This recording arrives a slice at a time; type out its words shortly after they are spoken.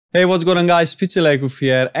Hey, what's going on guys, Pixelakov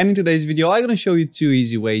here, and in today's video I'm going to show you 2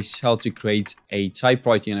 easy ways how to create a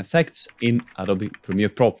typewriting effects in Adobe Premiere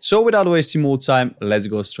Pro. So without wasting more time, let's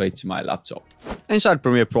go straight to my laptop. Inside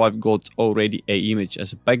Premiere Pro I've got already an image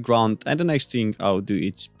as a background, and the next thing I'll do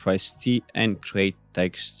is press T and create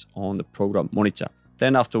text on the program monitor.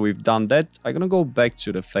 Then after we've done that, I'm going to go back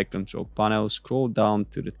to the effect control panel, scroll down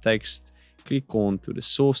to the text, click on to the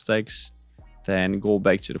source text, then go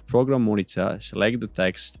back to the program monitor, select the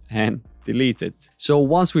text and delete it. So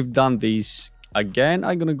once we've done this, again,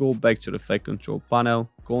 I'm gonna go back to the effect control panel,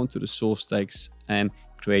 go into the source text and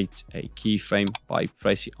create a keyframe by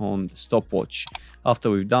pressing on the stopwatch.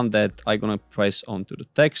 After we've done that, I'm gonna press onto the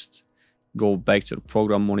text, go back to the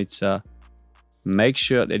program monitor, make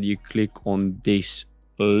sure that you click on this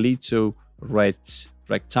little red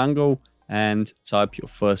rectangle and type your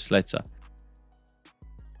first letter.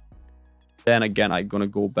 Then again, I'm gonna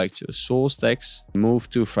go back to the source text, move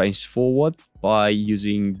 2 frames forward by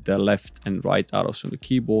using the left and right arrows on the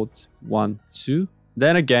keyboard, 1, 2.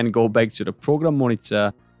 Then again, go back to the program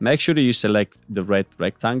monitor, make sure that you select the red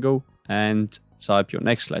rectangle and type your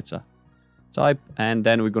next letter. Type, and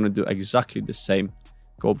then we're gonna do exactly the same.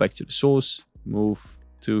 Go back to the source, move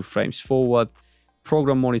 2 frames forward,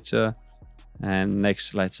 program monitor, and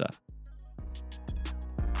next letter.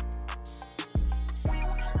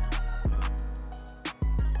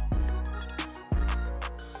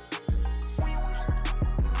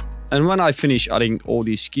 And when I finish adding all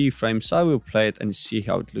these keyframes, I will play it and see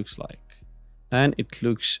how it looks like. And it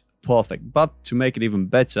looks perfect. But to make it even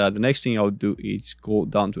better, the next thing I'll do is go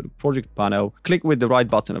down to the project panel, click with the right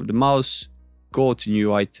button of the mouse, go to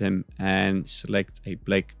new item and select a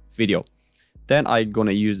black video. Then I'm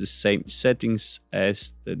gonna use the same settings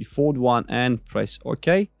as the default one and press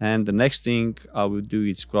OK. And the next thing I will do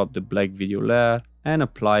is grab the black video layer and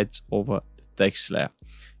apply it over the text layer.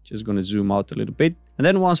 Just gonna zoom out a little bit. And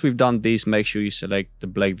then once we've done this, make sure you select the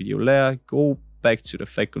black video layer, go back to the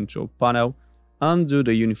effect control panel, undo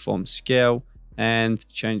the uniform scale and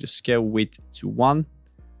change the scale width to 1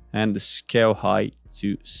 and the scale height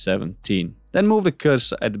to 17. Then move the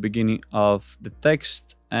cursor at the beginning of the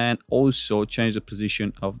text and also change the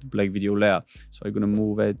position of the black video layer. So I'm gonna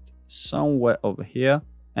move it somewhere over here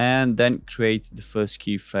and then create the first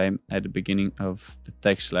keyframe at the beginning of the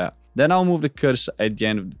text layer. Then I'll move the cursor at the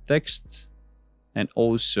end of the text and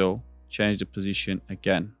also change the position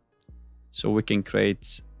again, so we can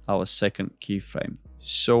create our second keyframe.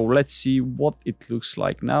 So let's see what it looks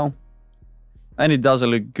like now. And it doesn't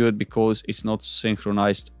look good because it's not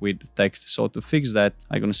synchronized with the text. So to fix that,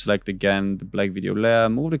 I'm going to select again the black video layer,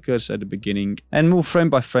 move the cursor at the beginning and move frame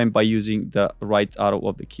by frame by using the right arrow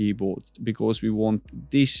of the keyboard, because we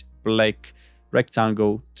want this black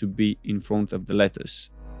rectangle to be in front of the letters.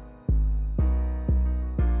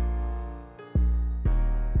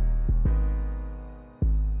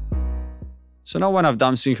 So now when I've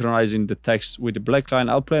done synchronizing the text with the black line,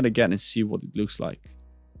 I'll play it again and see what it looks like.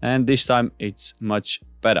 And this time it's much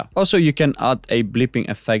better. Also, you can add a blipping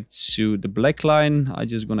effect to the black line. I'm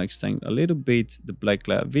just gonna extend a little bit the black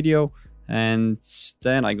layer video, and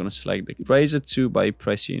then I'm gonna select the eraser tool by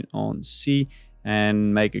pressing on C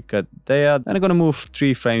and make a cut there. Then I'm gonna move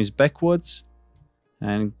 3 frames backwards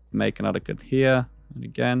and make another cut here, and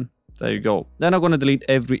again. There you go. Then I'm going to delete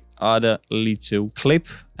every other little clip,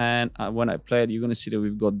 and when I play it, you're going to see that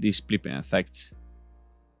we've got this blipping effect.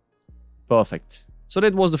 Perfect. So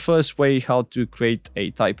that was the first way how to create a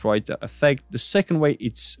typewriter effect. The second way,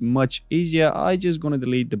 it's much easier. I'm just going to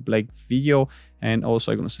delete the black video, and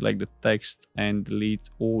also I'm going to select the text and delete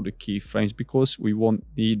all the keyframes because we won't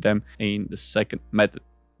need them in the second method.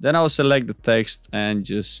 Then I'll select the text and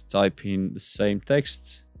just type in the same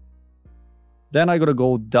text. Then I'm gonna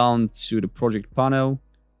go down to the project panel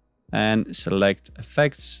and select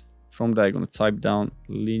effects. From there, I'm gonna type down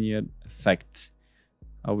linear effect.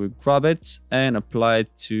 I will grab it and apply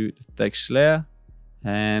it to the text layer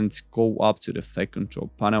and go up to the effect control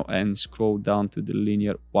panel and scroll down to the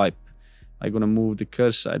linear wipe. I'm gonna move the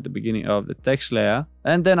cursor at the beginning of the text layer,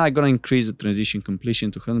 and then I'm gonna increase the transition completion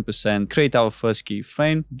to 100%, create our first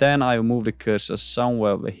keyframe. Then I will move the cursor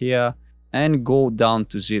somewhere over here and go down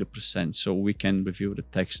to 0% so we can review the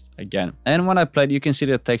text again. And when I play it, you can see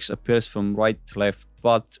the text appears from right to left,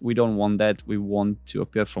 but we don't want that. We want to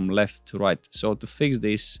appear from left to right. So to fix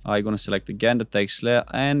this, I'm gonna select again the text layer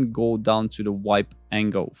and go down to the wipe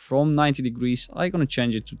angle. From 90 degrees, I'm gonna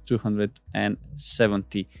change it to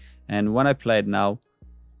 270. And when I play it now,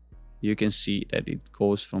 you can see that it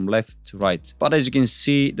goes from left to right. But as you can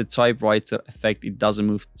see, the typewriter effect, it doesn't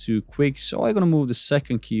move too quick. So I'm gonna move the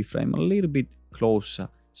second keyframe a little bit closer.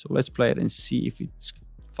 So let's play it and see if it's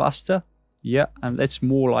faster. Yeah, and that's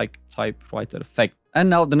more like typewriter effect. And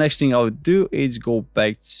now the next thing I would do is go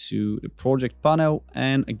back to the project panel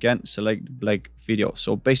and again select the black video.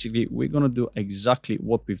 So basically we're gonna do exactly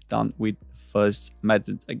what we've done with the first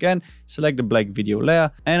method. Again, select the black video layer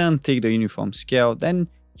and then take the uniform scale, then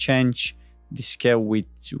change the scale width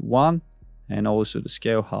to 1 and also the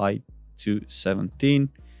scale height to 17.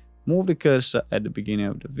 Move the cursor at the beginning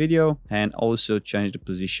of the video and also change the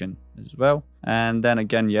position as well. And then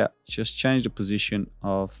again, yeah, just change the position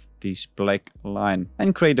of this black line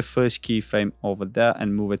and create the first keyframe over there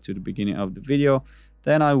and move it to the beginning of the video.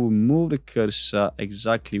 Then I will move the cursor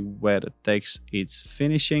exactly where the text is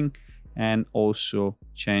finishing and also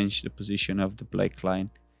change the position of the black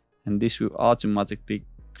line. And this will automatically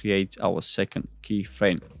create our second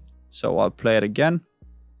keyframe. So I'll play it again.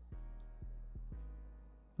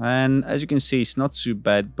 And as you can see, it's not too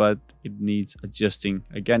bad, but it needs adjusting.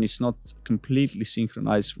 Again, it's not completely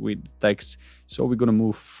synchronized with the text. So we're going to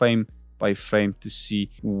move frame by frame to see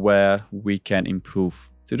where we can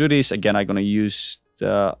improve. To do this, again, I'm going to use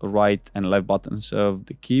the right and left buttons of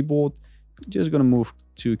the keyboard. Just going to move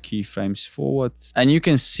 2 keyframes forward. And you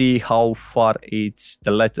can see how far it's the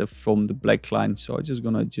letter from the black line. So I'm just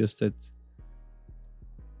going to adjust it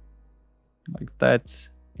like that.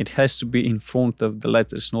 It has to be in front of the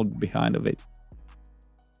letters, not behind of it.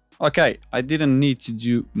 Okay, I didn't need to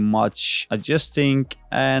do much adjusting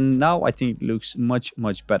and now I think it looks much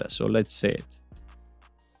better. So let's say it.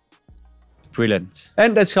 Brilliant.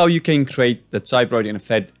 And that's how you can create the typewriting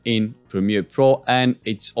effect in Premiere Pro, and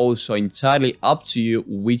it's also entirely up to you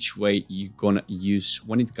which way you're gonna use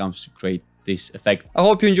when it comes to create this effect. I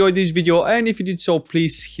hope you enjoyed this video, and if you did so,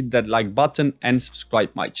 please hit that like button and subscribe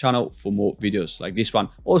my channel for more videos like this one.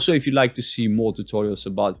 Also, if you'd like to see more tutorials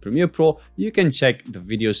about Premiere Pro, you can check the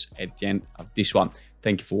videos at the end of this one.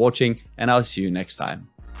 Thank you for watching and I'll see you next time.